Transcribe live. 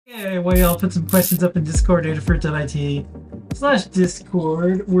Yeah, well, I'll put some questions up in Discord,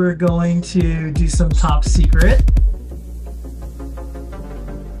 adafruit.it/Discord. We're going to do some top secret.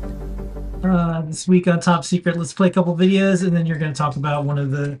 This week on Top Secret, let's play a couple videos, and then you're going to talk about one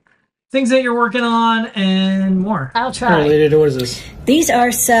of the things that you're working on and more. I'll try. Related, what is this? These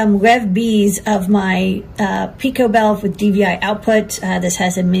are some Rev Bs of my Pico bell with DVI output. This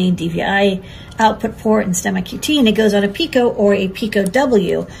has a mini DVI output port and stemma QT, and it goes on a Pico or a Pico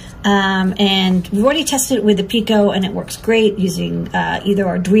W. And we've already tested it with the Pico, and it works great using either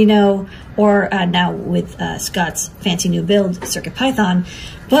Arduino or now with Scott's fancy new build, CircuitPython.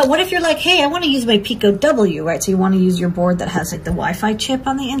 But what if you're like, hey, I want to use my Pico W, right? So you want to use your board that has like the Wi-Fi chip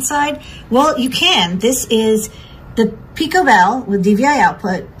on the inside? Well, you can. This is the Pico Bell with DVI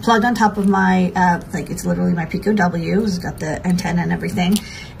output plugged on top of my, it's literally my Pico W. It's got the antenna and everything.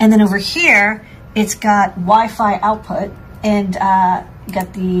 And then over here, it's got Wi-Fi output and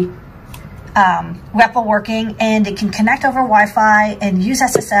got the REPL working, and it can connect over Wi-Fi and use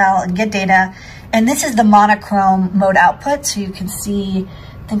SSL and get data. And this is the monochrome mode output, so you can see,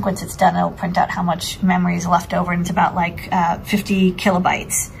 I think once it's done, it'll print out how much memory is left over, and it's about like 50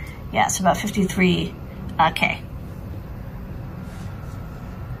 kilobytes. Yeah, so about 53K.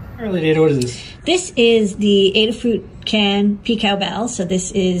 Early data, what is this? This is the Adafruit CAN Pico bell. So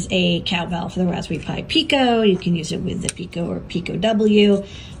this is a cowbell for the Raspberry Pi Pico. You can use it with the Pico or Pico W.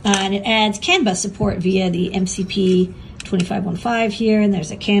 And it adds CAN bus support via the MCP 2515 here, and there's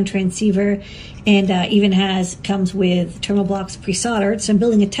a CAN transceiver, and even comes with terminal blocks pre-soldered. So I'm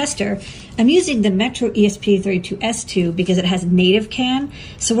building a tester. I'm using the Metro ESP32S2 because it has native CAN.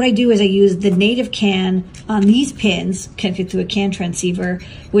 So what I do is I use the native CAN on these pins connected through a CAN transceiver,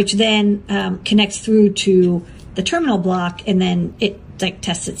 which then connects through to the terminal block, and then it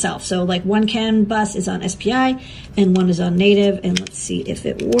tests itself. So like one CAN bus is on SPI and one is on native, and let's see if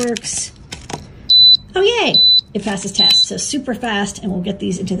it works. Oh, yay! It passes tests, so super fast, and we'll get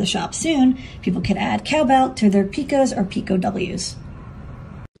these into the shop soon. People can add cowbell to their Picos or Pico Ws.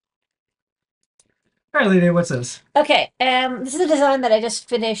 All right, Lady, what's this? Okay, this is a design that I just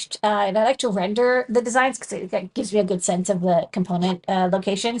finished, and I like to render the designs because it gives me a good sense of the component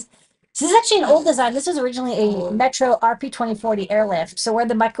locations. So this is actually an old design. This was originally a Metro RP2040 airlift. So where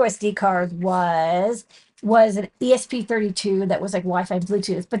the micro SD card was an ESP32 that was like Wi-Fi and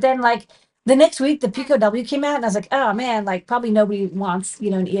Bluetooth. But then like the next week, the Pico W came out, and I was like, oh man, like probably nobody wants,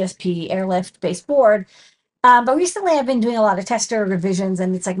 an ESP airlift based board. But recently I've been doing a lot of tester revisions,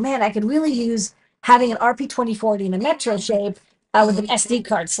 and it's like, man, I could really use having an RP2040 in a Metro shape with an SD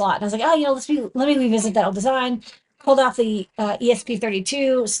card slot. And I was like, oh, let me revisit that old design. Pulled off the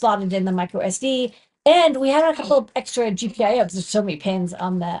ESP32, slotted in the micro SD, and we had a couple of extra GPIO because there's so many pins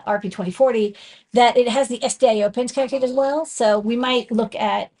on the RP2040 that it has the SDIO pins connected as well. So we might look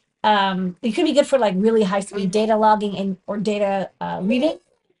at it could be good for like really high speed data logging and or data reading.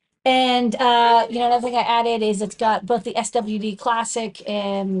 And another thing I added is it's got both the SWD Classic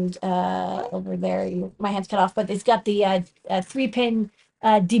and over there, my hand's cut off, but it's got the 3-pin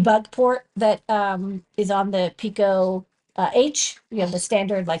debug port that is on the Pico H. You have the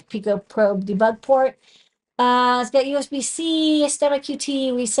standard like Pico probe debug port. It's got USB-C, stemma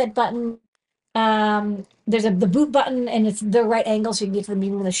QT, reset button. There's the boot button, and it's the right angle so you can get to the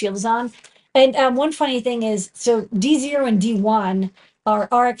meeting when the shield is on. And one funny thing is, so D0 and D1 are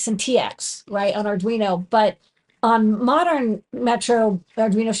RX and TX, right, on Arduino, but on modern Metro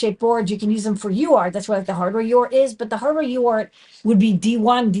Arduino shaped boards, you can use them for UART. That's what the hardware UART is, but the hardware UART would be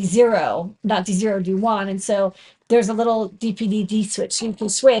D1, D0, not D0, D1. And so there's a little DPD switch. So you can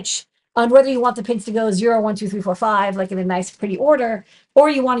switch on whether you want the pins to go 0, 1, 2, 3, 4, 5, like in a nice, pretty order,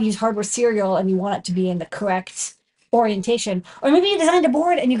 or you want to use hardware serial and you want it to be in the correct orientation, or maybe you designed a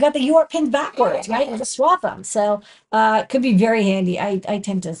board and you got the UART pins backwards, right? And just swap them. So it could be very handy. I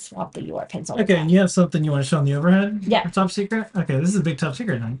tend to swap the UART pins all the Okay, time. and you have something you want to show on the overhead? Yeah. Top secret? Okay, this is a big top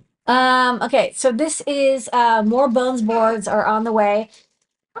secret then. Okay, so this is more Bones boards are on the way.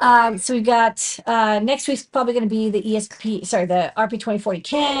 So we got next week's probably going to be the the RP2040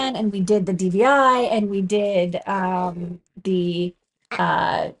 CAN, and we did the DVI, and we did the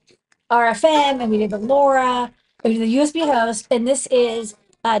RFM, and we did the LoRa, and we did the USB host, and this is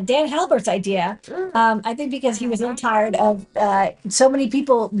Dan Halbert's idea. I think because he was a little tired of so many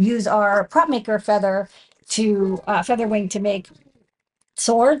people use our prop maker feather wing to make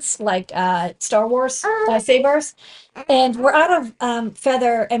swords like Star Wars sabers, and we're out of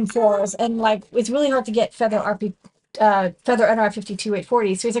feather M4s, and like it's really hard to get feather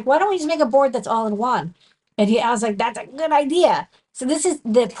NR52840. So he's like, why don't we just make a board that's all in one? And I was like, that's a good idea. So this is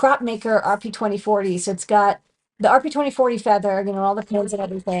the prop maker RP2040. So it's got the RP2040 feather, all the pins and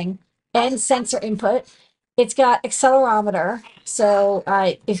everything, and sensor input. It's got accelerometer, so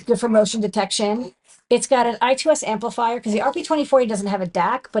it's good for motion detection. It's got an I2S amplifier because the RP2040 doesn't have a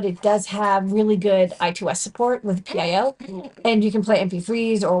DAC, but it does have really good I2S support with PIO, and you can play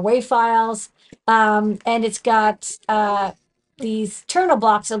MP3s or WAV files. And it's got these terminal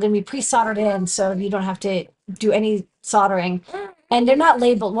blocks that are going to be pre-soldered in, so you don't have to do any soldering. And they're not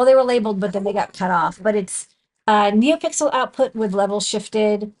labeled. Well, they were labeled, but then they got cut off. But it's NeoPixel output with level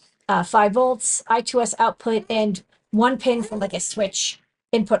shifted, 5 volts, I2S output, and one pin for like a switch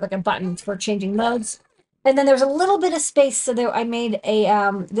input, like a button for changing modes. And then there's a little bit of space, so there I made a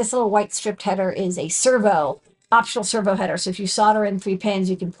this little white stripped header is a servo, optional servo header. So if you solder in 3 pins,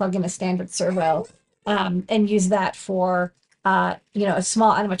 you can plug in a standard servo and use that for a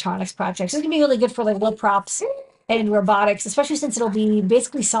small animatronics project. So it can be really good for like low props and robotics, especially since it'll be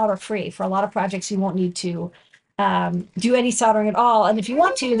basically solder free. For a lot of projects, you won't need to do any soldering at all. And if you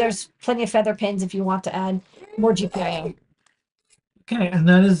want to, there's plenty of feather pins if you want to add more GPIO. Okay, and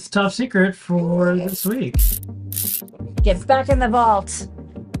that is top secret for this week. Get back in the vault.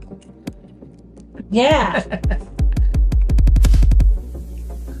 Yeah.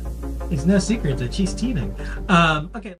 It's no secret that she's teething. Okay.